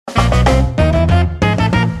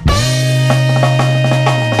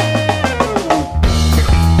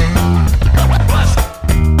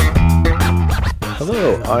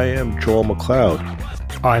I am Joel McLeod.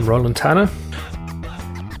 I'm Roland Tanner.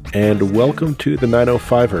 And welcome to the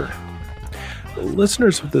 905er.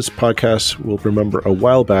 Listeners of this podcast will remember a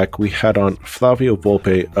while back we had on Flavio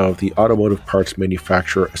Volpe of the Automotive Parts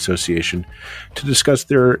Manufacturer Association to discuss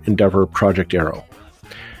their endeavor Project Arrow.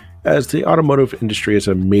 As the automotive industry is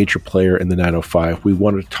a major player in the 905, we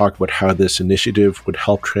wanted to talk about how this initiative would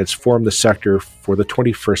help transform the sector for the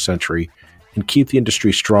 21st century and keep the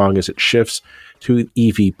industry strong as it shifts to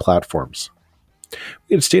EV platforms.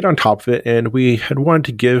 We had stayed on top of it, and we had wanted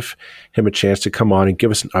to give him a chance to come on and give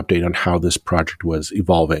us an update on how this project was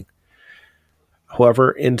evolving.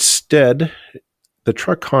 However, instead, the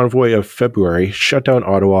truck convoy of February shut down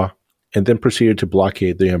Ottawa and then proceeded to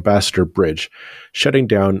blockade the Ambassador Bridge, shutting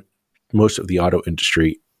down most of the auto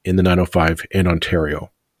industry in the 905 in Ontario.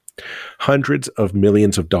 Hundreds of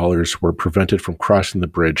millions of dollars were prevented from crossing the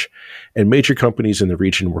bridge, and major companies in the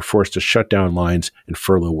region were forced to shut down lines and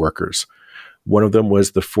furlough workers. One of them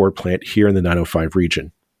was the Ford plant here in the 905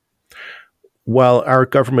 region. While our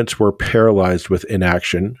governments were paralyzed with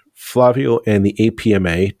inaction, Flavio and the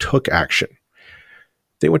APMA took action.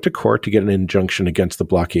 They went to court to get an injunction against the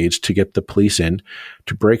blockades to get the police in,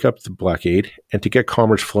 to break up the blockade, and to get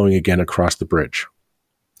commerce flowing again across the bridge.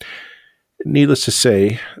 Needless to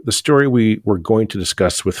say, the story we were going to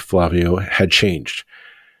discuss with Flavio had changed.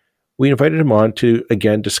 We invited him on to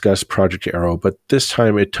again discuss Project Arrow, but this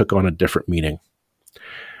time it took on a different meaning.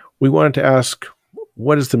 We wanted to ask,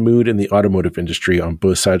 what is the mood in the automotive industry on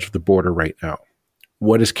both sides of the border right now?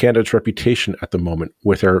 What is Canada's reputation at the moment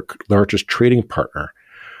with our largest trading partner?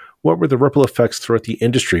 What were the ripple effects throughout the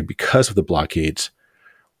industry because of the blockades?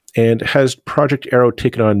 And has Project Arrow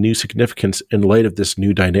taken on new significance in light of this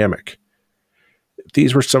new dynamic?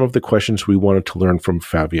 These were some of the questions we wanted to learn from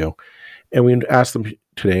Flavio, and we asked them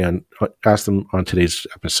on today's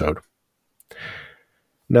episode.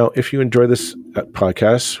 Now, if you enjoy this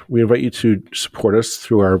podcast, we invite you to support us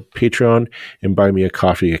through our Patreon and Buy Me a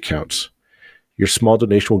Coffee accounts. Your small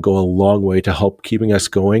donation will go a long way to help keeping us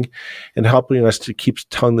going and helping us to keep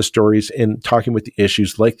telling the stories and talking with the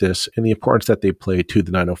issues like this and the importance that they play to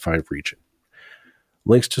the 905 region.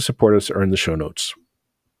 Links to support us are in the show notes.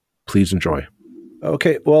 Please enjoy.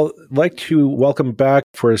 Okay, well, I'd like to welcome back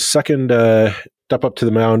for a second step up to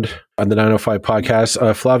the mound on the 905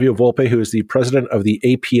 podcast, Flavio Volpe, who is the president of the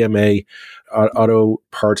APMA, Auto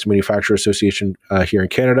Parts Manufacturer Association here in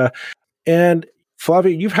Canada. And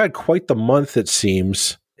Flavio, you've had quite the month, it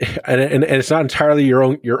seems, and it's not entirely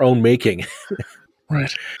your own making.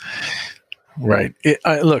 Right.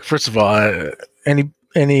 Look, first of all, any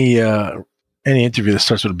interview that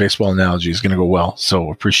starts with a baseball analogy is going to go well.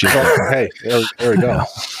 So appreciate that. Hey, there we go.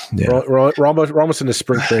 Yeah. We're almost in the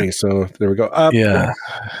spring training, so there we go.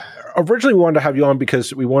 Originally, we wanted to have you on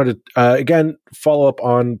because we wanted to, again, follow up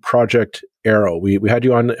on Project Arrow. We had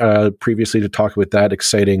you on previously to talk about that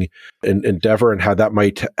exciting endeavor and how that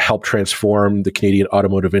might help transform the Canadian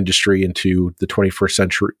automotive industry into the 21st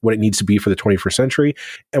century, what it needs to be for the 21st century.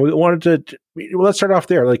 And we wanted to, let's start off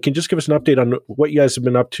there. Like, can you just give us an update on what you guys have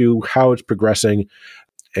been up to, how it's progressing,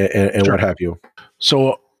 and Sure. What have you?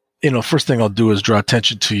 So, first thing I'll do is draw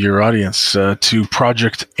attention to your audience to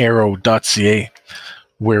projectarrow.ca,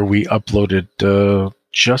 where we uploaded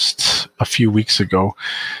just a few weeks ago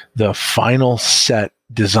the final set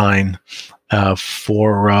design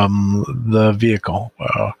for the vehicle.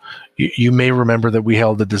 You may remember that we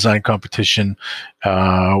held a design competition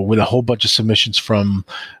with a whole bunch of submissions from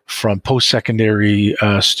post-secondary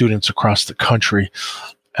students across the country.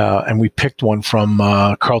 And we picked one from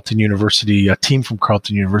Carleton University, a team from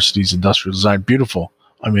Carleton University's industrial design. Beautiful.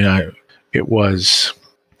 I mean, it was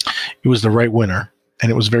the right winner. And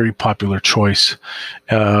it was a very popular choice.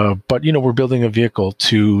 But, we're building a vehicle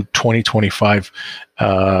to 2025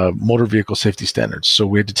 motor vehicle safety standards. So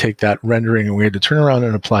we had to take that rendering and we had to turn around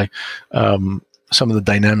and apply some of the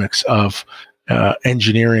dynamics of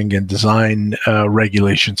engineering and design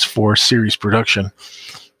regulations for series production.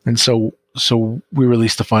 And so we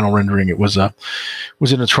released the final rendering. It was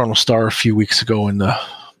in a Toronto Star a few weeks ago, and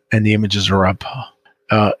the images are up.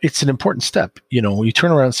 It's an important step. You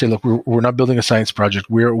turn around and say, look, we're not building a science project.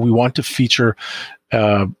 We want to feature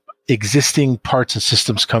existing parts and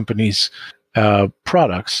systems companies'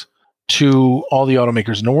 products to all the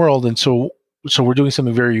automakers in the world. And so we're doing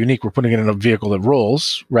something very unique. We're putting it in a vehicle that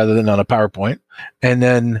rolls rather than on a PowerPoint. And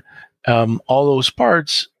then all those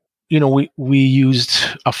parts, we used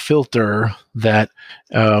a filter that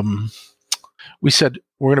we said,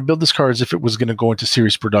 we're going to build this car as if it was going to go into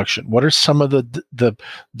series production. What are some of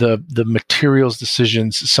the materials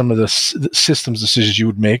decisions, some of the systems decisions you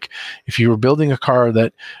would make if you were building a car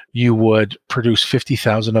that you would produce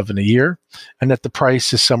 50,000 of in a year, and that the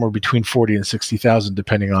price is somewhere between 40 and 60,000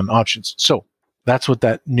 depending on options. So that's what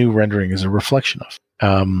that new rendering is a reflection of.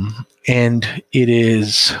 And it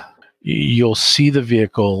is, you'll see the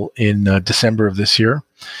vehicle in December of this year.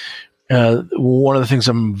 One of the things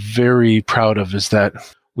I'm very proud of is that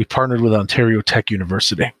we partnered with Ontario Tech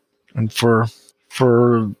University. And for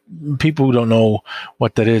people who don't know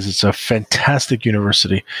what that is, it's a fantastic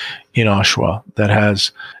university in Oshawa that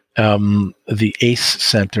has the ACE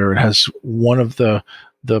Center. It has one of the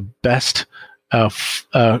best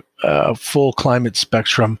full climate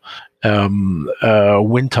spectrum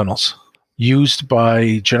wind tunnels used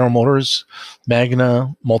by General Motors,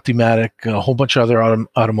 Magna, Multimatic, a whole bunch of other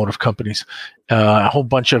automotive companies, a whole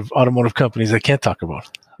bunch of automotive companies I can't talk about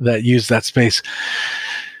that use that space.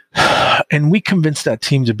 And we convinced that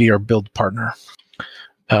team to be our build partner.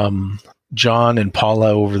 John and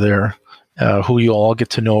Paula over there, who you'll all get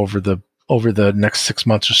to know over the next 6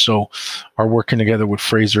 months or so, are working together with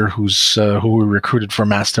Fraser, who we recruited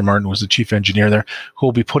from Aston Martin, was the chief engineer there, who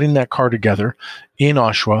will be putting that car together in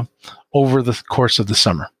Oshawa over the course of the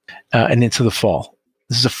summer and into the fall.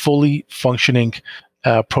 This is a fully functioning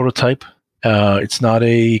prototype. It's not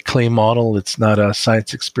a clay model. It's not a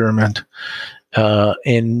science experiment.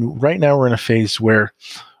 And right now we're in a phase where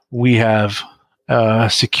we have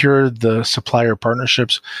secured the supplier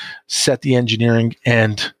partnerships, set the engineering,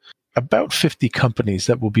 and about 50 companies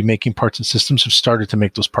that will be making parts and systems have started to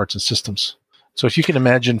make those parts and systems. So if you can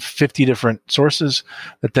imagine 50 different sources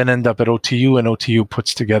that then end up at OTU, and OTU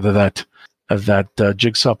puts together that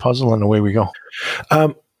jigsaw puzzle, and away we go.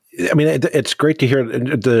 I mean, it's great to hear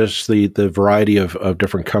the variety of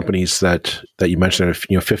different companies that you mentioned.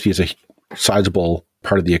 If 50 is a sizable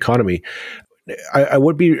part of the economy, I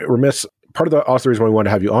would be remiss. Part of the also reason why we wanted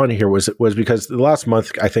to have you on here was because the last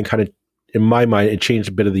month, I think, kind of in my mind, it changed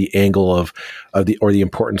a bit of the angle of the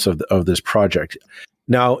importance of this project.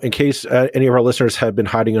 Now, in case any of our listeners have been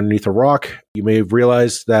hiding underneath a rock, you may have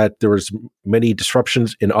realized that there was many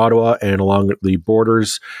disruptions in Ottawa and along the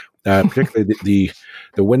borders, particularly the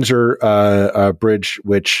Windsor Bridge,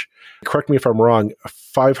 which, correct me if I'm wrong,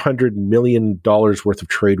 $500 million worth of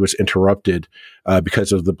trade was interrupted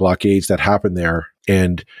because of the blockades that happened there.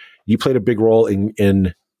 And you played a big role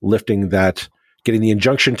in lifting that, getting the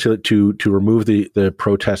injunction to remove the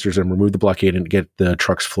protesters and remove the blockade and get the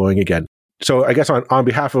trucks flowing again. So I guess on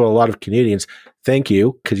behalf of a lot of Canadians, thank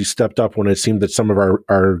you, because you stepped up when it seemed that some of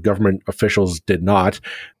our government officials did not.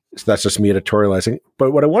 So that's just me editorializing.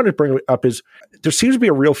 But what I wanted to bring up is there seems to be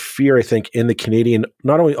a real fear, I think, in the Canadian,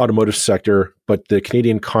 not only automotive sector, but the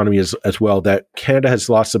Canadian economy as well, that Canada has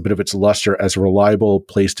lost a bit of its luster as a reliable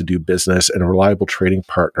place to do business and a reliable trading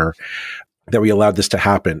partner, that we allowed this to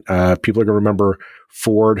happen. People are going to remember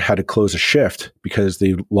Ford had to close a shift because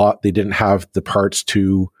they didn't have the parts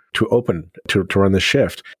to open to run the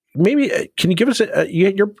shift. Maybe can you give us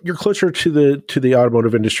you're closer to the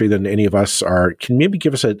automotive industry than any of us are. Can you maybe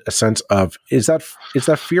give us a sense of is that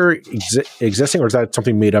fear existing, or is that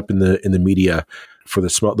something made up in the media for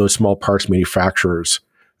those small parts manufacturers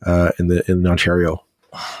in Ontario?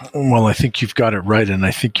 Well, I think you've got it right, and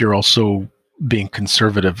I think you're also being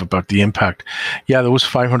conservative about the impact. Yeah, there was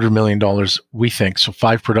 $500 million, we think. So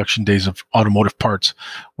 5 production days of automotive parts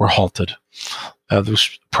were halted. There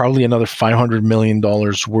was probably another $500 million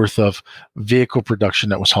worth of vehicle production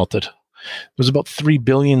that was halted. There was about $3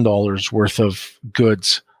 billion worth of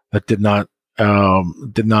goods that did not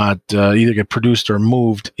either get produced or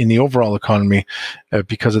moved in the overall economy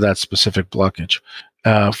because of that specific blockage.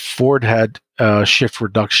 Ford had shift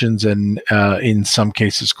reductions and in some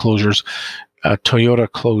cases closures.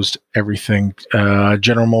 Toyota closed everything.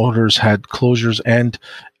 General Motors had closures and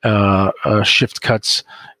shift cuts.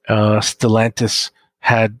 Stellantis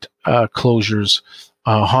had closures.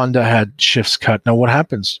 Honda had shifts cut. Now, what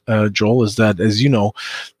happens, Joel, is that, as you know,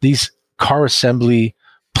 these car assembly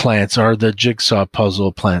plants are the jigsaw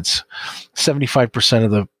puzzle plants.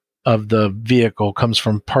 75% of the vehicle comes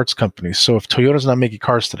from parts companies. So if Toyota's not making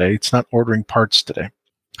cars today, it's not ordering parts today.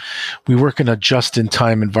 We work in a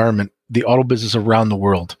just-in-time environment. The auto business around the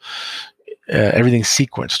world, everything's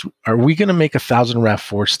sequenced. Are we going to make 1,000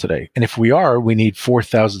 RAV4s today? And if we are, we need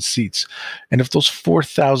 4,000 seats. And if those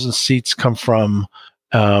 4,000 seats come from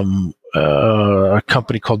a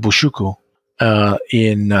company called Bushuku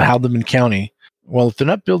in Haldimand County, well, if they're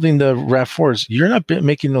not building the RAV4s, you're not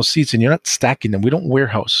making those seats and you're not stacking them. We don't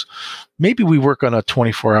warehouse. Maybe we work on a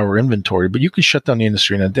 24-hour inventory, but you can shut down the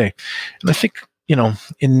industry in a day. And I think in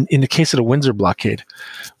the case of the Windsor blockade,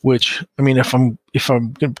 which, I mean, if I'm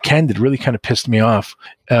candid, really kind of pissed me off,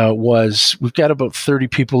 was we've got about 30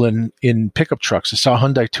 people in pickup trucks. I saw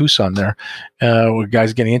Hyundai Tucson there, where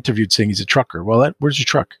guys getting interviewed saying he's a trucker. Well, where's your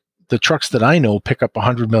truck? The trucks that I know pick up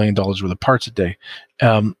 $100 million worth of parts a day.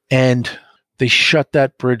 And they shut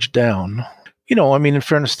that bridge down. I mean, in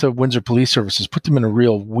fairness to Windsor Police Services, put them in a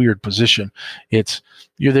real weird position. It's,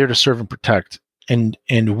 you're there to serve and protect. And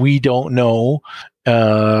we don't know,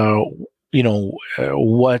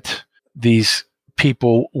 what these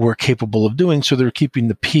people were capable of doing. So they're keeping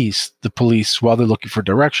the peace, the police, while they're looking for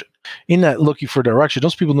direction. In that looking for direction,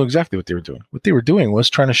 those people knew exactly what they were doing. What they were doing was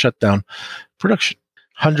trying to shut down production.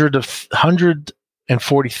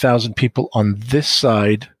 140,000 people on this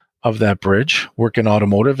side of that bridge work in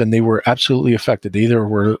automotive, and they were absolutely affected. They either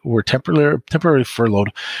were temporarily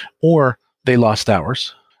furloughed, or they lost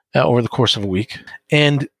hours over the course of a week,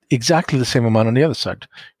 and exactly the same amount on the other side.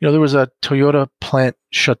 There was a Toyota plant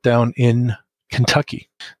shut down in Kentucky.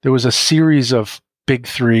 There was a series of Big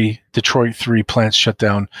Three, Detroit 3 plants shut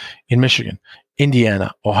down in Michigan,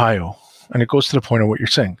 Indiana, Ohio. And it goes to the point of what you're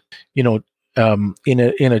saying. In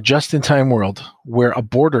a just-in-time world where a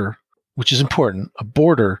border, which is important, a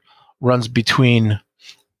border runs between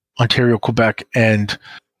Ontario, Quebec, and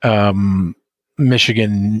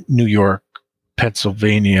Michigan, New York,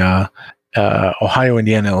 Pennsylvania, Ohio,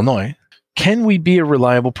 Indiana, Illinois. Can we be a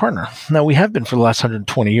reliable partner? Now, we have been for the last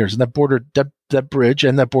 120 years, and that border, that bridge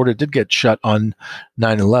and that border did get shut on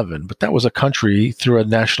 9/11, but that was a country through a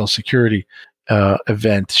national security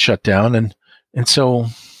event shut down, and so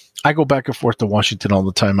I go back and forth to Washington all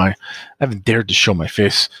the time. I haven't dared to show my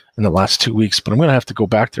face in the last 2 weeks, but I'm going to have to go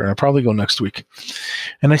back there, and I'll probably go next week.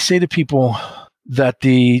 And I say to people that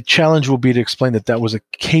the challenge will be to explain that was a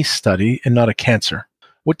case study and not a cancer.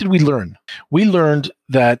 What did we learn? We learned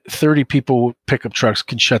that 30 people with pickup trucks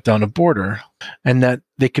can shut down a border, and that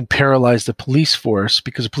they can paralyze the police force,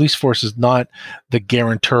 because the police force is not the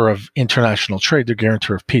guarantor of international trade, they're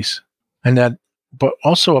guarantor of peace. But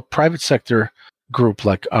also a private sector group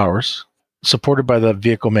like ours, supported by the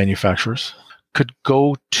vehicle manufacturers, could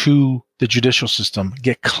go to the judicial system,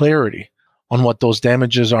 get clarity on what those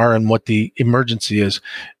damages are and what the emergency is,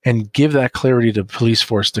 and give that clarity to the police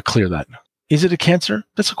force to clear that. Is it a cancer?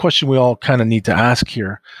 That's a question we all kind of need to ask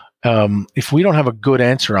here. If we don't have a good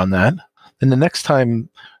answer on that, then the next time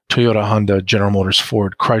Toyota, Honda, General Motors,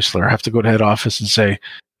 Ford, Chrysler have to go to head office and say,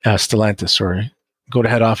 Stellantis, go to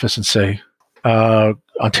head office and say,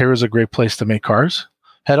 Ontario is a great place to make cars.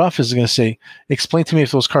 Head office is going to say, explain to me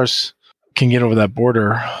if those cars can get over that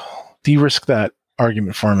border. De-risk that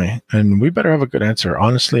argument for me. And we better have a good answer.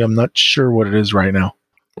 Honestly, I'm not sure what it is right now.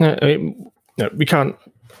 We can't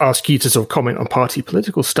ask you to sort of comment on party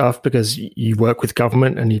political stuff, because you work with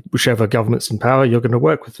government, and whichever government's in power, you're going to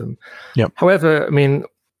work with them. Yep. However, I mean,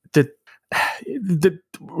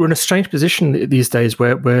 we're in a strange position these days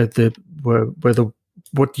where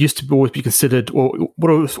what used to always be considered, or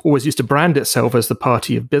what always used to brand itself as the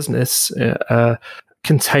party of business,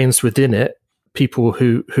 contains within it people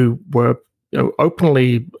who were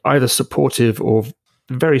openly either supportive or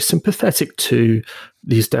very sympathetic to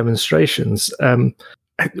these demonstrations.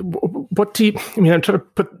 What do you? I mean, I'm trying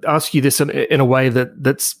to ask you this in a way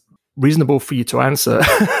that's reasonable for you to answer.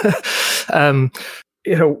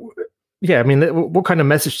 Yeah, I mean, what kind of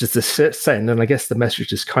message does this send? And I guess the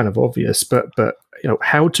message is kind of obvious, but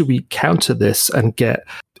how do we counter this and get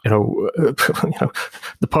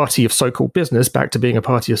the party of so-called business back to being a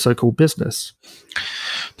party of so-called business?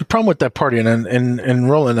 The problem with that party, and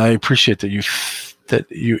Roland, I appreciate that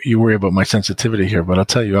you worry about my sensitivity here, but I'll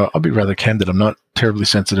tell you, I'll be rather candid. I'm not terribly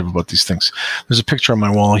sensitive about these things. There's a picture on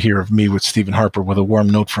my wall here of me with Stephen Harper with a warm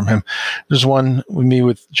note from him. There's one with me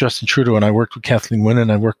with Justin Trudeau, and I worked with Kathleen Wynne,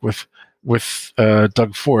 and I worked with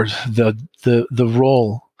Doug Ford. The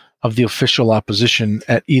role of the official opposition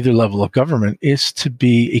at either level of government is to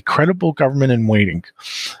be a credible government in waiting.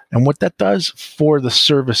 And what that does for the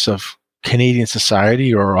service of Canadian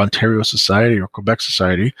society or Ontario society or Quebec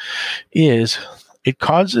society is it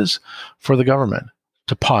causes for the government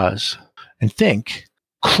to pause and think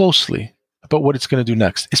closely about what it's going to do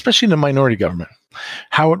next, especially in a minority government,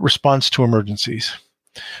 how it responds to emergencies,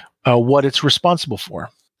 what it's responsible for,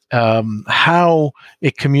 how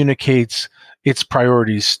it communicates its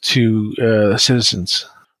priorities to citizens.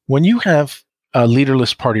 When you have a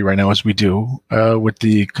leaderless party right now, as we do with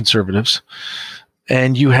the Conservatives,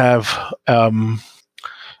 and you have,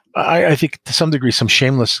 I think to some degree, some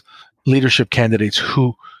shameless leadership candidates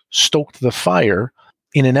who stoked the fire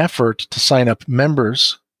in an effort to sign up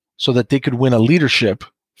members so that they could win a leadership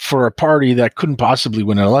for a party that couldn't possibly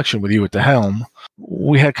win an election with you at the helm,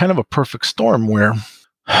 we had kind of a perfect storm where,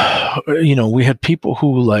 we had people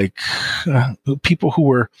who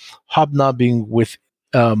were hobnobbing with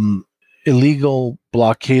illegal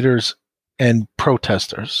blockaders and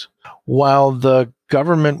protesters, while the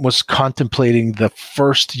government was contemplating the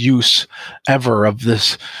first use ever of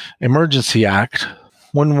this emergency act,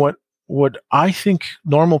 when what I think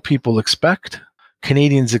normal people expect,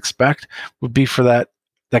 Canadians expect, would be for that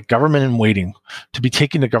government in waiting to be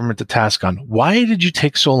taking the government to task on. Why did you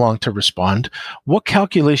take so long to respond? What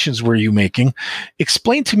calculations were you making?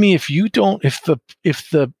 Explain to me if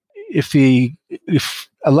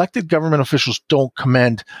elected government officials don't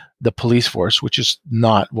command the police force, which is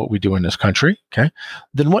not what we do in this country, okay,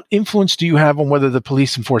 then what influence do you have on whether the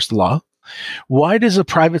police enforce the law? Why does a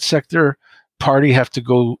private sector party have to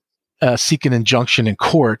go seek an injunction in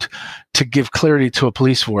court to give clarity to a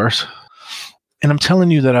police force? And I'm telling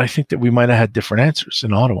you that I think that we might have had different answers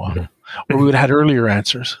in Ottawa, or we would have had earlier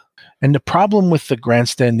answers. And the problem with the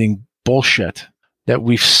grandstanding bullshit that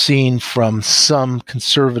we've seen from some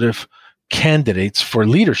conservative candidates for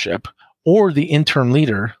leadership or the interim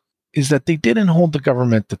leader is that they didn't hold the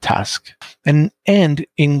government to task. And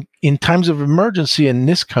in times of emergency in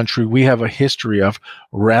this country, we have a history of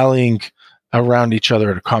rallying around each other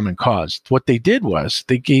at a common cause. What they did was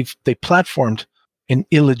they platformed an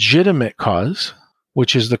illegitimate cause,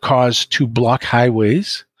 which is the cause to block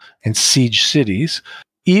highways and siege cities,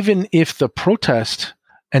 even if the protest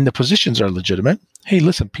and the positions are legitimate. Hey,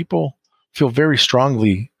 listen, people feel very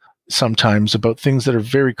strongly sometimes about things that are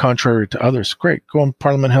very contrary to others. Great, go on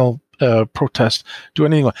Parliament Hill, protest, do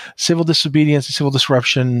anything like civil disobedience, civil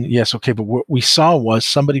disruption. Yes, okay, but what we saw was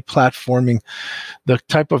somebody platforming the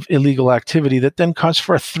type of illegal activity that then caused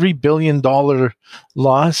for a $3 billion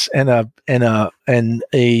loss and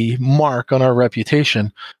a mark on our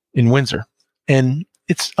reputation in Windsor, and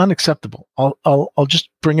it's unacceptable. I'll just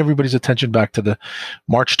bring everybody's attention back to the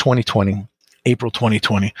March 2020, April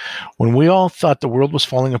 2020, when we all thought the world was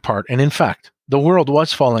falling apart, and in fact, the world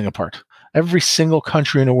was falling apart. Every single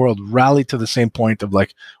country in the world rallied to the same point of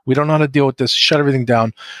like, we don't know how to deal with this, shut everything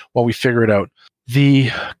down while we figure it out.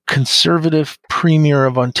 The Conservative Premier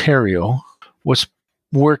of Ontario was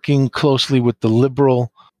working closely with the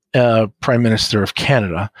Liberal Prime Minister of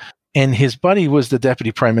Canada, and his buddy was the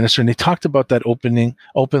Deputy Prime Minister, and they talked about that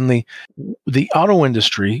openly. The auto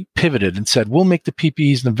industry pivoted and said, we'll make the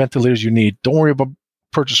PPEs and the ventilators you need. Don't worry about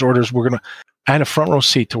purchase orders. I had a front row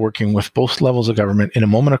seat to working with both levels of government in a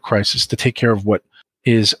moment of crisis to take care of what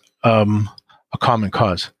is a common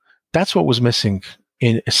cause. That's what was missing,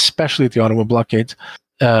 especially at the Ottawa blockades.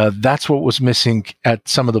 That's what was missing at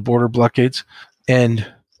some of the border blockades. And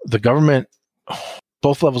the government,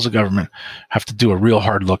 both levels of government, have to do a real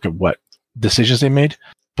hard look at what decisions they made.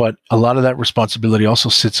 But a lot of that responsibility also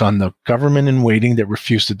sits on the government in waiting that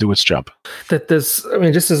refused to do its job.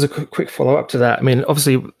 Just as a quick follow-up to that,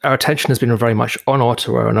 obviously our attention has been very much on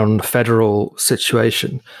Ottawa and on the federal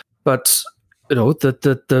situation. But,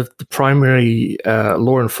 the primary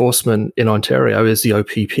law enforcement in Ontario is the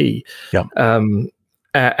OPP. Yeah.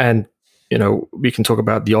 And we can talk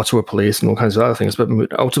about the Ottawa police and all kinds of other things, but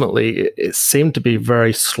ultimately it seemed to be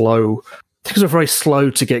very slow. Things are very slow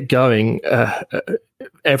to get going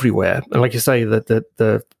everywhere, and like you say,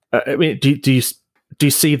 do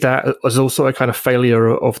you see that as also a kind of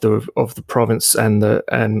failure of the province and the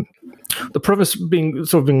province being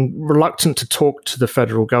reluctant to talk to the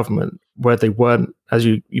federal government, where they weren't, as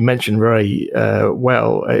you mentioned very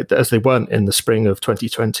well, as they weren't in the spring of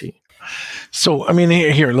 2020. So,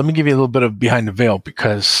 here, let me give you a little bit of behind the veil,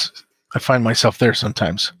 because I find myself there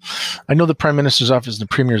sometimes. I know the Prime Minister's office and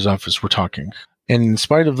the Premier's office were talking. And in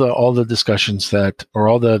spite of all the discussions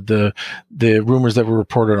all the rumors that were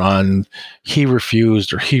reported on, he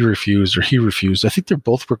refused, I think they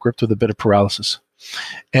both were gripped with a bit of paralysis.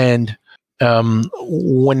 And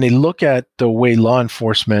when they look at the way law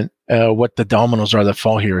enforcement, what the dominoes are that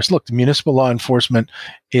fall here is, look, the municipal law enforcement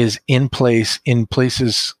is in places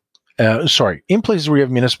where you have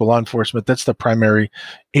municipal law enforcement, that's the primary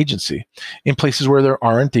agency. In places where there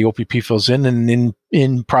aren't, the OPP fills in, and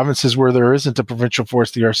in provinces where there isn't a provincial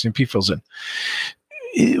force, the RCMP fills in.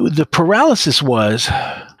 The paralysis was,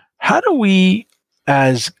 how do we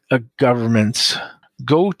as a government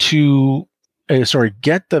go to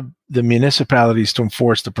get the municipalities to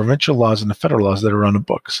enforce the provincial laws and the federal laws that are on the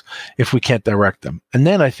books if we can't direct them? And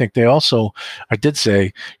then I think I did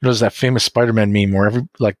say, there's that famous Spider-Man meme where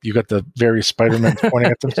you got the various Spider-Men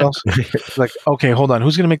pointing at themselves. Like, okay, hold on,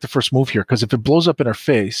 who's going to make the first move here? Because if it blows up in our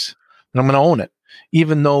face, then I'm going to own it,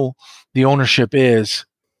 even though the ownership is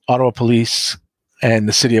Ottawa Police and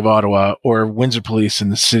the city of Ottawa, or Windsor Police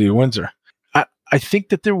and the city of Windsor. I think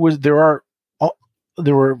that there were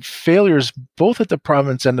failures both at the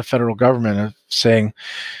province and the federal government of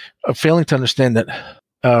failing to understand that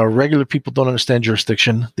regular people don't understand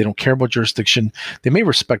jurisdiction. They don't care about jurisdiction. They may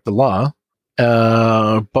respect the law,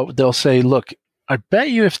 but they'll say, look, I bet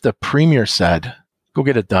you if the premier said, go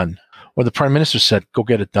get it done, or the prime minister said, go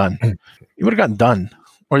get it done, it would have gotten done.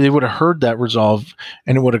 Or they would have heard that resolve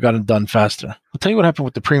and it would have gotten done faster. I'll tell you what happened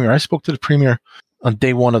with the premier. I spoke to the premier on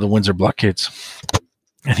day one of the Windsor blockades.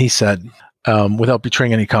 And he said, without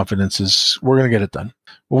betraying any confidences, we're going to get it done.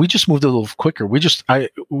 Well, we just moved a little quicker. We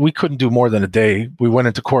couldn't do more than a day. We went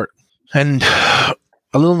into court. And a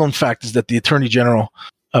little known fact is that the Attorney General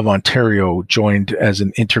of Ontario joined as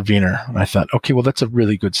an intervener. And I thought, okay, well, that's a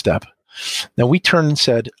really good step. Now we turned and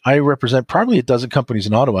said, I represent probably a dozen companies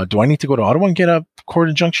in Ottawa. Do I need to go to Ottawa and get a court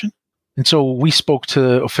injunction? And so we spoke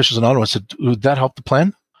to officials in Ottawa and said, would that help the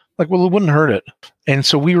plan? Like, well, it wouldn't hurt it. And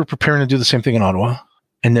so we were preparing to do the same thing in Ottawa.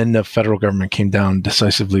 And then the federal government came down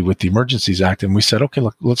decisively with the Emergencies Act. And we said, okay,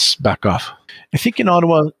 look, let's back off. I think in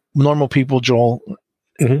Ottawa, normal people, Joel,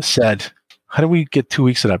 said, how do we get 2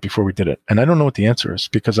 weeks of that before we did it? And I don't know what the answer is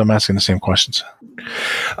because I'm asking the same questions.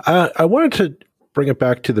 I wanted to bring it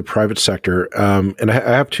back to the private sector. And I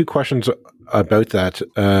have two questions about that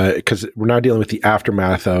because we're now dealing with the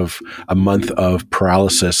aftermath of a month of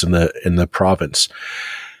paralysis in the province.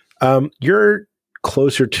 You're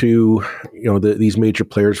closer to these major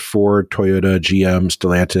players, Ford, Toyota, GM,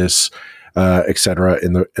 Stellantis, et cetera,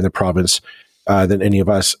 in the province than any of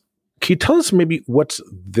us. Can you tell us maybe what's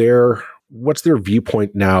their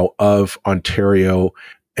viewpoint now of Ontario?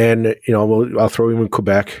 And, I'll throw in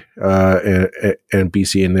Quebec and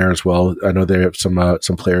BC in there as well. I know they have some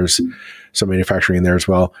players, some manufacturing in there as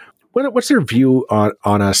well. What's their view on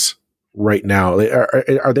us right now?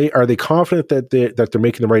 Are they confident that they're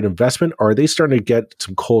making the right investment? Or are they starting to get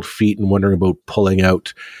some cold feet and wondering about pulling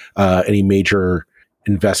out any major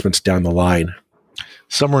investments down the line?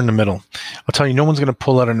 Somewhere in the middle. I'll tell you, no one's going to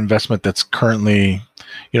pull out an investment that's currently,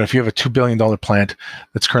 if you have a $2 billion plant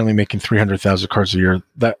that's currently making 300,000 cars a year,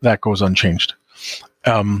 that goes unchanged.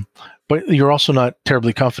 But you're also not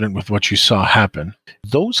terribly confident with what you saw happen.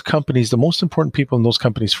 Those companies, the most important people in those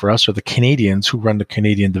companies for us are the Canadians who run the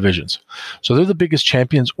Canadian divisions. So they're the biggest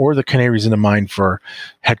champions or the canaries in the mine for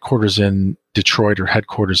headquarters in Detroit or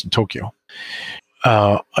headquarters in Tokyo.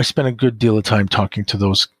 I spent a good deal of time talking to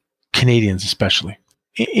those Canadians, especially,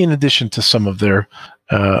 in addition to some of the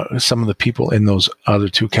people in those other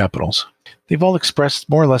two capitals. They've all expressed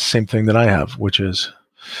more or less the same thing that I have, which is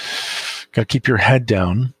got to keep your head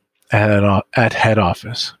down at head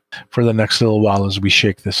office for the next little while as we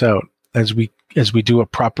shake this out, as we do a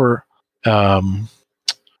proper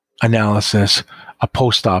analysis, a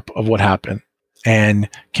post-op of what happened, and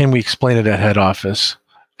can we explain it at head office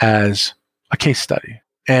as a case study?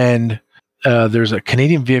 And there's a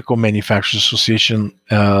Canadian Vehicle Manufacturers Association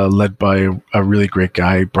led by a really great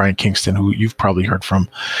guy, Brian Kingston, who you've probably heard from.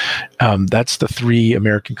 That's the three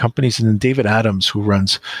American companies. And then David Adams, who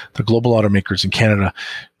runs the global automakers in Canada.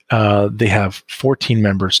 They have 14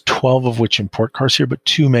 members, 12 of which import cars here, but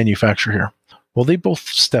 2 manufacture here. Well, they both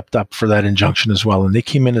stepped up for that injunction as well, and they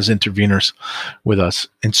came in as interveners with us.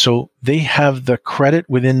 And so they have the credit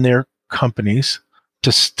within their companies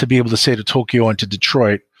to be able to say to Tokyo and to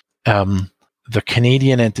Detroit, the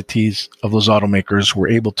Canadian entities of those automakers were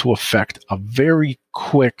able to effect a very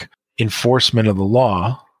quick enforcement of the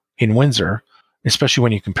law in Windsor, especially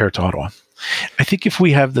when you compare it to Ottawa. I think if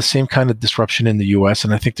we have the same kind of disruption in the U.S.,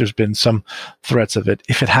 and I think there's been some threats of it,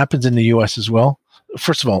 if it happens in the U.S. as well,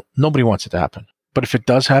 first of all, nobody wants it to happen. But if it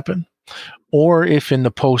does happen, or if in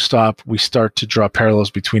the post-op we start to draw parallels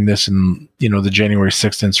between this and the January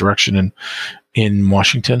 6th insurrection in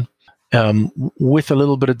Washington, with a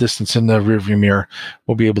little bit of distance in the rearview mirror,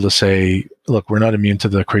 we'll be able to say, look, we're not immune to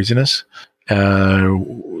the craziness. Whatever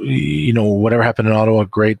happened in Ottawa,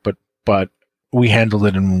 great, but we handled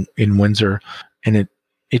it in Windsor, and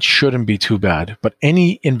it shouldn't be too bad. But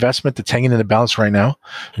any investment that's hanging in the balance right now,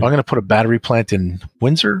 I'm going to put a battery plant in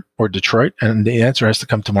Windsor or Detroit, and the answer has to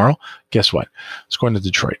come tomorrow. Guess what? It's going to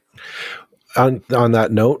Detroit. On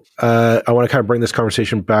that note, I want to kind of bring this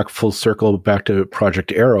conversation back full circle back to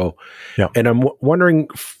Project Arrow. Yeah. And I'm wondering,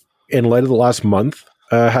 in light of the last month,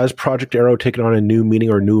 has Project Arrow taken on a new meaning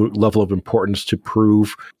or new level of importance to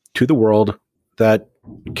prove to the world that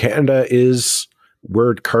Canada is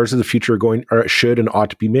where cars of the future are going, or should and ought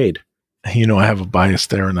to be made? I have a bias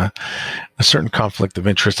there and a certain conflict of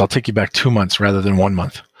interest. I'll take you back 2 months rather than 1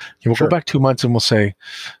 month. We'll go back 2 months and we'll say,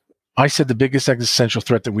 I said the biggest existential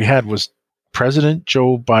threat that we had was President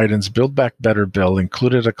Joe Biden's Build Back Better bill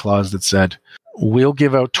included a clause that said, we'll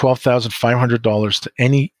give out $12,500 to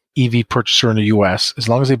any EV purchaser in the U.S. as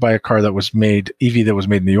long as they buy a car that was made, EV that was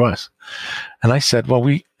made in the U.S. And I said, well,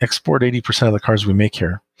 we export 80% of the cars we make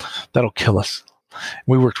here. That'll kill us.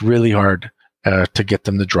 We worked really hard to get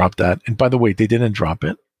them to drop that. And by the way, they didn't drop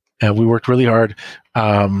it. We worked really hard.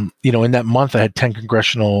 In that month, I had 10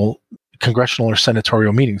 congressional or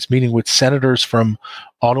senatorial meeting with senators from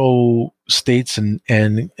auto states and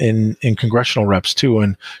congressional reps too,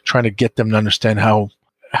 and trying to get them to understand how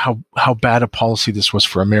bad a policy this was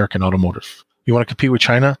for American automotive. You want to compete with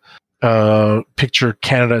China? Picture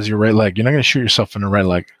Canada as your right leg. You're not going to shoot yourself in the right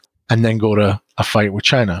leg and then go to a fight with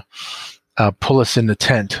China. Pull us in the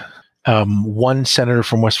tent. One senator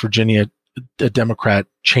from West Virginia, a Democrat,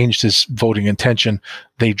 changed his voting intention.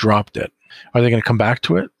 They dropped it. Are they going to come back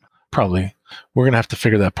to it? Probably. We're going to have to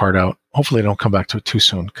figure that part out. Hopefully they don't come back to it too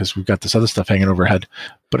soon because we've got this other stuff hanging overhead.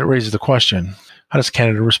 But it raises the question, how does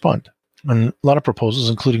Canada respond? And a lot of proposals,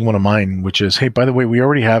 including one of mine, which is, hey, by the way, we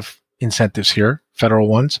already have incentives here, federal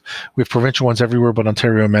ones. We have provincial ones everywhere but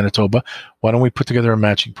Ontario and Manitoba. Why don't we put together a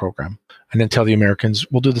matching program and then tell the Americans,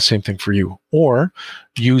 we'll do the same thing for you? Or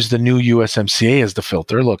use the new USMCA as the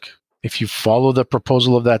filter. Look, if you follow the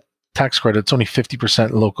proposal of that tax credit, it's only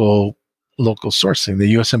 50% local sourcing.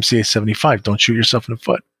 The USMCA is 75. Don't shoot yourself in the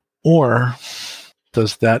foot. Or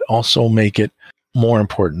does that also make it more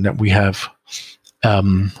important that we have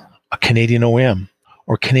a Canadian OEM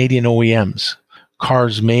or Canadian OEMs,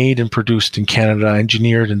 cars made and produced in Canada,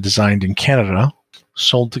 engineered and designed in Canada,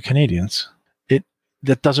 sold to Canadians?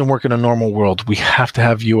 That doesn't work in a normal world. We have to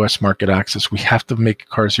have U.S. market access. We have to make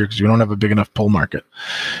cars here because we don't have a big enough pull market.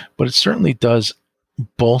 But it certainly does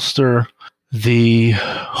bolster the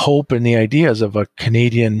hope and the ideas of a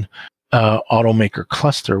Canadian automaker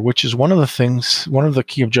cluster, which is one of the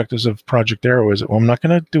key objectives of Project Arrow is, well, I'm not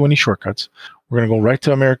going to do any shortcuts. We're going to go right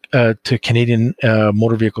to to Canadian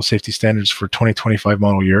motor vehicle safety standards for 2025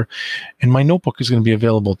 model year. And my notebook is going to be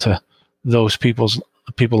available to those people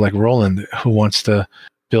like Roland who wants to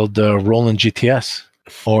build the Roland GTS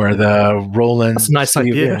or the Roland. That's a nice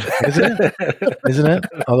idea, isn't it?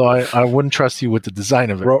 Although I wouldn't trust you with the design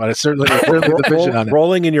of it, but it's certainly the vision on it.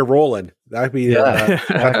 Rolling in your Roland. That'd be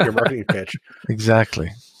your marketing pitch.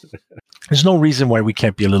 Exactly. There's no reason why we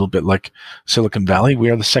can't be a little bit like Silicon Valley. We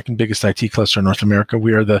are the second biggest IT cluster in North America.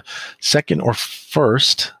 We are the second or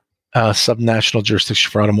first subnational jurisdiction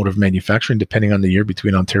for automotive manufacturing, depending on the year,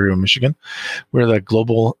 between Ontario and Michigan. We're the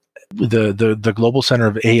global center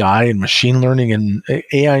of AI and machine learning, and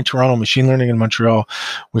AI in Toronto, machine learning in Montreal.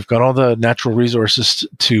 We've got all the natural resources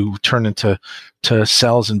to turn into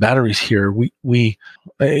cells and batteries here. We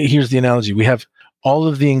here's the analogy. We have all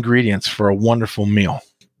of the ingredients for a wonderful meal,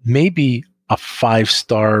 maybe a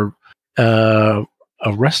 5-star a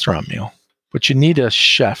restaurant meal, but you need a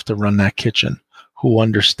chef to run that kitchen who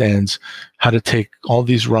understands how to take all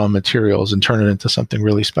these raw materials and turn it into something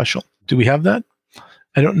really special. Do we have that?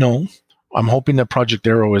 I don't know. I'm hoping that Project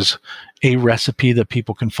Arrow is a recipe that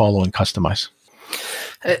people can follow and customize.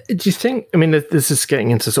 Do you think, this is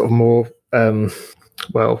getting into sort of more, for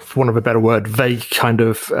want of a better word, vague kind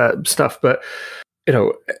of stuff, but,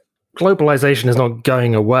 globalization is not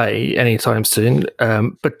going away anytime soon.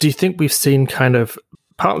 But do you think we've seen kind of,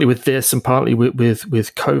 partly with this and partly with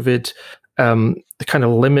COVID, the kind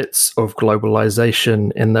of limits of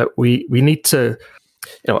globalization, in that we need to,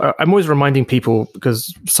 I'm always reminding people,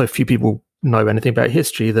 because so few people know anything about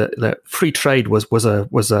history, that free trade was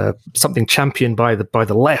a something championed by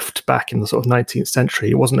the left back in the sort of 19th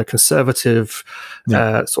century. It wasn't a conservative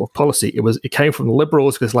sort of policy. It came from the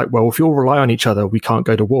liberals, because if you all rely on each other, we can't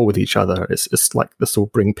go to war with each other. It's like this will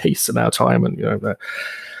bring peace in our time, and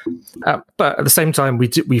but at the same time,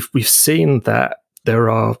 we've seen that there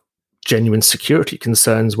are genuine security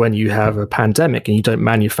concerns when you have a pandemic and you don't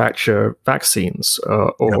manufacture vaccines,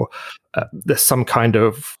 or there's some kind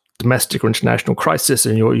of domestic or international crisis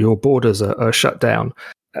and your borders are shut down.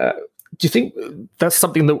 Do you think that's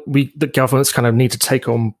something that governments kind of need to take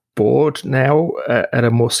on board now at a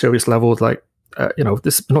more serious level?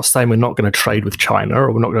 This, I'm not saying we're not going to trade with China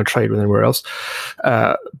or we're not going to trade with anywhere else,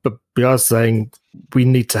 but we are saying we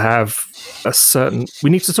need to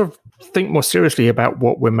sort of think more seriously about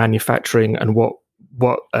what we're manufacturing and what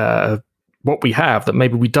we have, that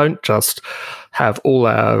maybe we don't just have all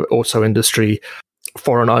our auto industry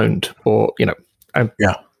foreign owned, or I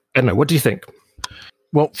don't know. What do you think?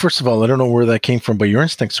 Well, first of all, I don't know where that came from, but your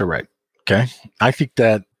instincts are right. Okay, I think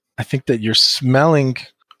that you're smelling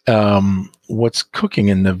what's cooking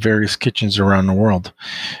in the various kitchens around the world.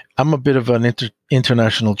 I'm a bit of an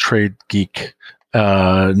international trade geek.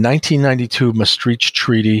 1992 Maastricht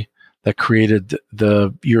Treaty that created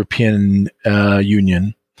the European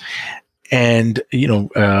Union, and created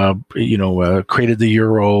the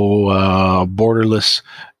euro, borderless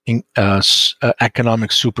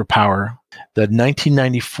economic superpower. The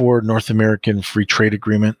 1994 North American Free Trade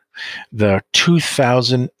Agreement, the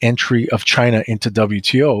 2000 entry of China into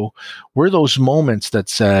WTO, were those moments that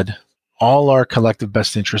said all our collective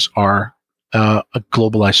best interests are a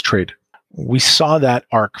globalized trade. We saw that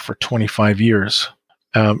arc for 25 years.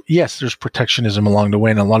 Yes, there's protectionism along the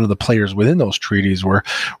way, and a lot of the players within those treaties were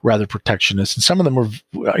rather protectionist, and some of them were,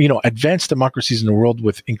 advanced democracies in the world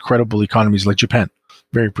with incredible economies like Japan,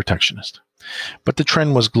 very protectionist. But the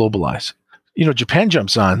trend was globalize. Japan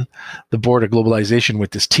jumps on the board of globalization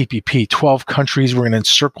with this TPP. 12 countries, we're going to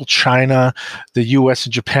encircle China. The U.S.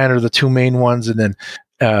 and Japan are the two main ones, and then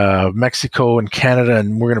Mexico and Canada,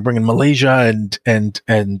 and we're going to bring in Malaysia and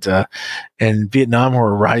Vietnam, who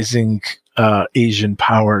are rising Asian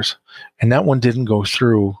powers. And that one didn't go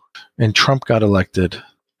through, and Trump got elected.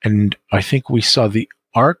 And I think we saw the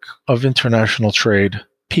arc of international trade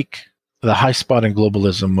peak. The high spot in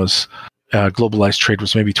globalism was globalized trade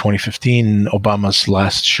was maybe 2015, Obama's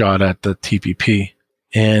last shot at the TPP.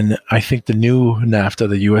 And I think the new NAFTA,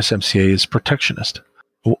 the USMCA, is protectionist.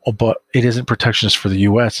 But it isn't protectionist for the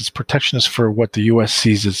U.S. It's protectionist for what the U.S.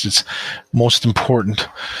 sees as its most important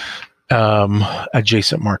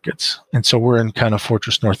adjacent markets. And so we're in kind of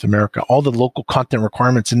Fortress North America. All the local content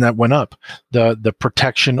requirements in that went up. The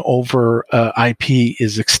protection over IP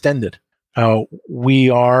is extended. We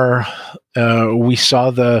saw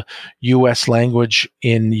the U.S. language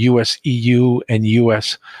in U.S. EU and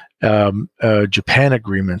U.S. Japan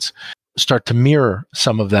agreements start to mirror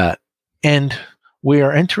some of that. And we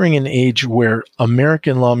are entering an age where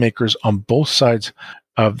American lawmakers on both sides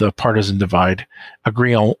of the partisan divide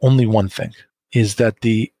agree on only one thing, is that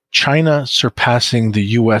the China surpassing the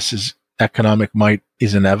U.S.'s economic might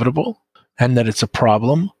is inevitable, and that it's a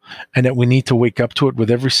problem, and that we need to wake up to it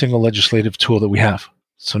with every single legislative tool that we have.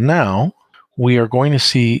 So now we are going to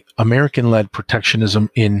see American-led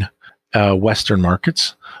protectionism in Western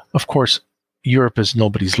markets. Of course, Europe is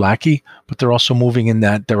nobody's lackey, but they're also moving in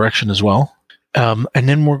that direction as well. And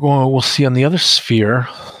then we'll see on the other sphere,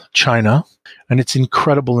 China, and its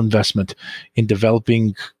incredible investment in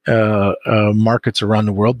developing markets around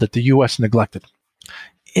the world that the U.S. neglected.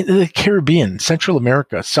 In the Caribbean, Central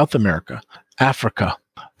America, South America, Africa,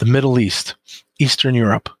 the Middle East, Eastern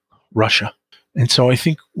Europe, Russia. And so I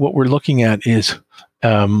think what we're looking at is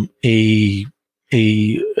that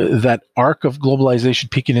arc of globalization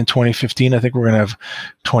peaking in 2015. I think we're going to have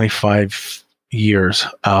 25 years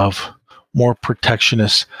of more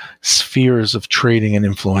protectionist spheres of trading and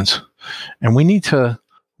influence. And we need to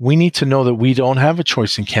know that we don't have a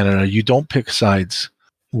choice in Canada. You don't pick sides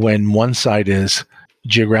when one side is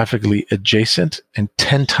geographically adjacent and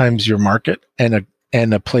 10 times your market and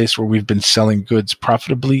a place where we've been selling goods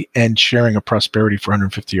profitably and sharing a prosperity for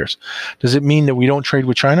 150 years. Does it mean that we don't trade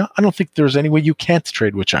with China? I don't think there's any way you can't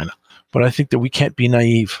trade with China, but I think that we can't be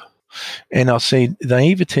naive. And I'll say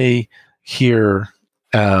naivete here,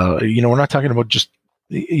 we're not talking about just,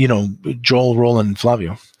 Joel, Roland, and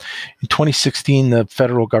Flavio. In 2016, the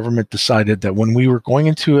federal government decided that when we were going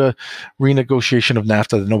into a renegotiation of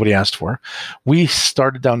NAFTA that nobody asked for, we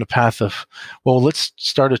started down the path of, let's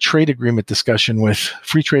start a free trade agreement discussion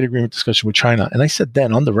with China. And I said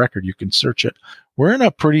then, on the record, you can search it, we're in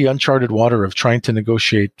a pretty uncharted water of trying to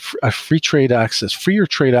negotiate a freer trade access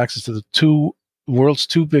to the world's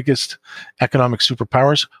two biggest economic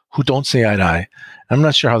superpowers who don't say eye to eye. I'm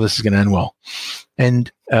not sure how this is going to end well.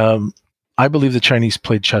 And I believe the Chinese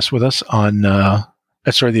played chess with us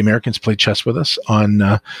the Americans played chess with us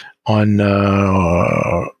on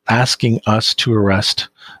asking us to arrest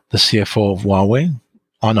the CFO of Huawei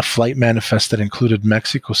on a flight manifest that included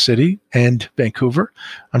Mexico City and Vancouver.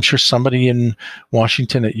 I'm sure somebody in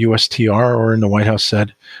Washington at USTR or in the White House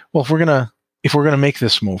said, well, if we're gonna make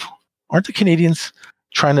this move, aren't the Canadians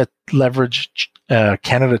trying to leverage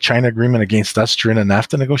Canada-China agreement against us during a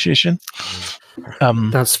NAFTA negotiation?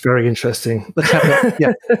 That's very interesting.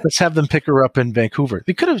 Let's have them pick her up in Vancouver.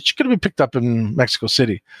 She could have been picked up in Mexico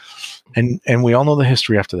City, and we all know the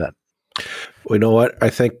history after that. Well, you know what? I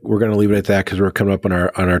think we're going to leave it at that because we're coming up on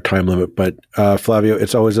our time limit. But Flavio,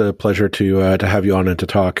 it's always a pleasure to have you on and to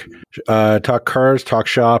talk cars, talk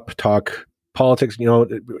shop, talk politics.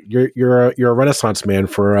 You're a Renaissance man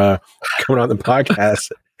for coming on the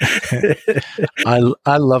podcast.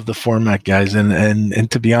 I love the format, guys,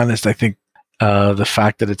 and to be honest, I think the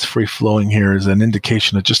fact that it's free flowing here is an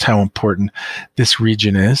indication of just how important this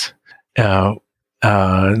region is.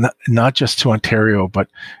 not just to Ontario, but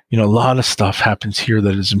a lot of stuff happens here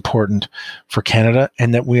that is important for Canada,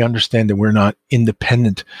 and that we understand that we're not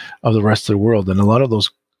independent of the rest of the world. And a lot of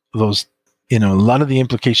those, a lot of the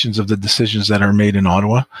implications of the decisions that are made in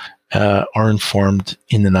Ottawa are informed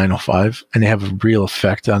in the 905, and they have a real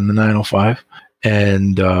effect on the 905.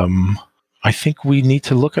 And I think we need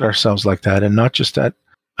to look at ourselves like that, and not just at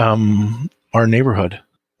our neighborhood.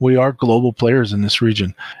 We are global players in this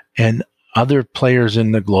region, and other players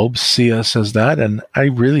in the globe see us as that. And I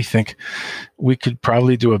really think we could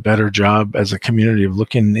probably do a better job as a community of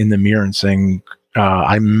looking in the mirror and saying,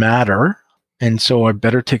 I matter. And so I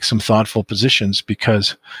better take some thoughtful positions,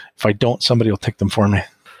 because if I don't, somebody will take them for me.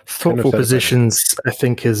 Thoughtful positions, I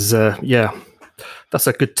think, is, that's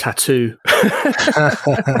a good tattoo.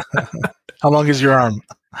 How long is your arm?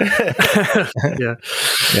 Yeah.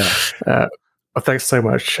 Well, thanks so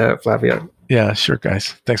much, Flavio. Yeah, sure,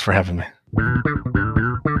 guys. Thanks for having me.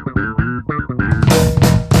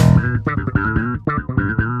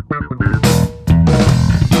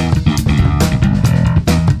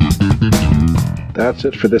 That's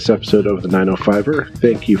it for this episode of the 905er.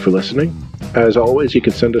 Thank you for listening. As always, you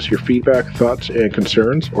can send us your feedback, thoughts, and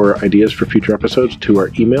concerns, or ideas for future episodes to our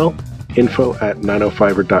email,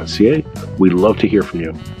 info@905er.ca. We'd love to hear from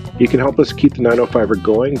you. You can help us keep the 905er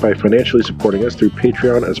going by financially supporting us through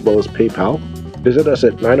Patreon as well as PayPal. Visit us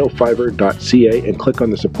at 905er.ca and click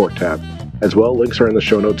on the support tab. As well, links are in the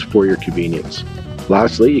show notes for your convenience.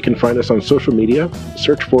 Lastly, you can find us on social media.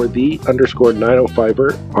 Search for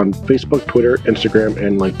 _905er on Facebook, Twitter, Instagram,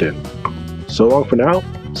 and LinkedIn. So long for now.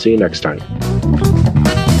 See you next time.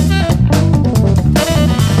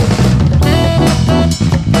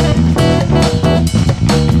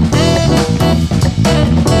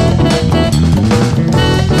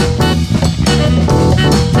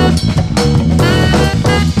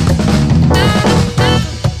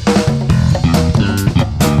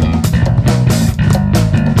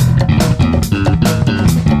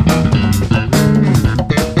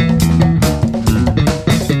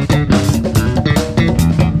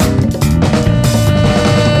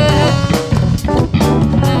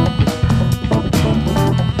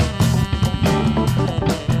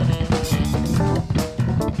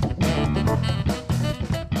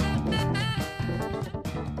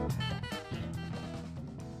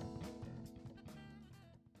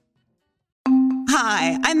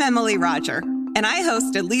 Hi, I'm Emily Roger, and I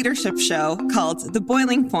host a leadership show called The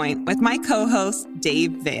Boiling Point with my co-host,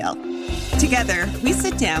 Dave Vale. Together, we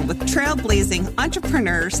sit down with trailblazing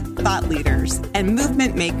entrepreneurs, thought leaders, and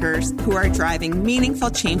movement makers who are driving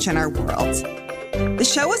meaningful change in our world. The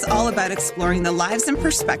show is all about exploring the lives and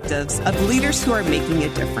perspectives of leaders who are making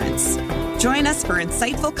a difference. Join us for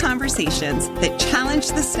insightful conversations that challenge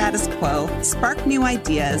the status quo, spark new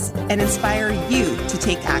ideas, and inspire you to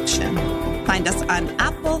take action. Find us on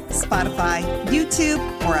Apple, Spotify, YouTube,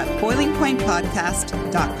 or at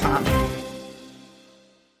boilingpointpodcast.com.